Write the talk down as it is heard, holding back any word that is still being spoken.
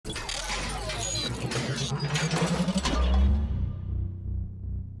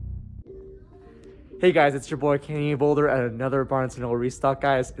Hey guys, it's your boy Kennyboulder at another Barnes and Noble Restock,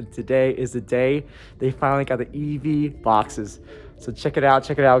 guys. And today is the day they finally got the Eevee boxes. So check it out,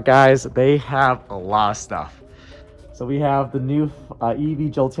 guys. They have a lot of stuff. So we have the new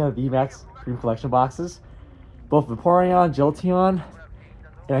Eevee Jolteon V Max Premium Collection Boxes, both Vaporeon, Jolteon,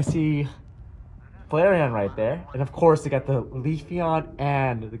 and I see Flareon right there. And of course, they got the Leafeon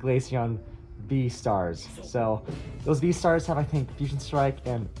and the Glaceon V Stars. So those V Stars have, I think, Fusion Strike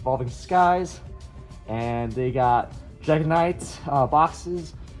and Evolving Skies. And they got Dragonite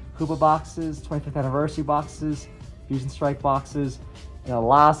boxes, Koopa boxes, 25th anniversary boxes, Fusion Strike boxes, and a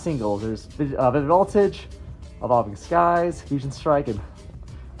lot of singles. There's Vivid Voltage, Evolving Skies, Fusion Strike, and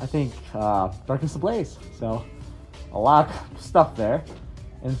I think Darkness Ablaze. So a lot of stuff there.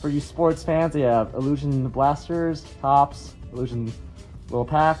 And for you sports fans, they have Illusion Blasters, Tops, Illusion Little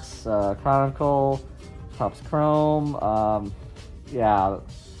Packs, Chronicle, Tops Chrome,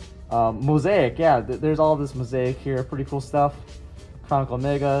 Mosaic, there's all this Mosaic here, pretty cool stuff. Chronicle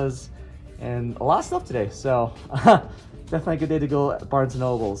Megas, and a lot of stuff today, so definitely a good day to go at Barnes and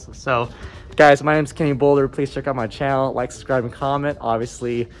Nobles. So guys, my name's Kennyboulder. Please check out my channel, like, subscribe, and comment.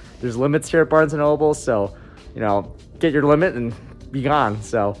 Obviously, there's limits here at Barnes and Noble, so, you know, get your limit and be gone.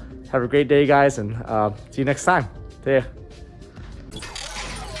 So have a great day, guys, and see you next time. See ya.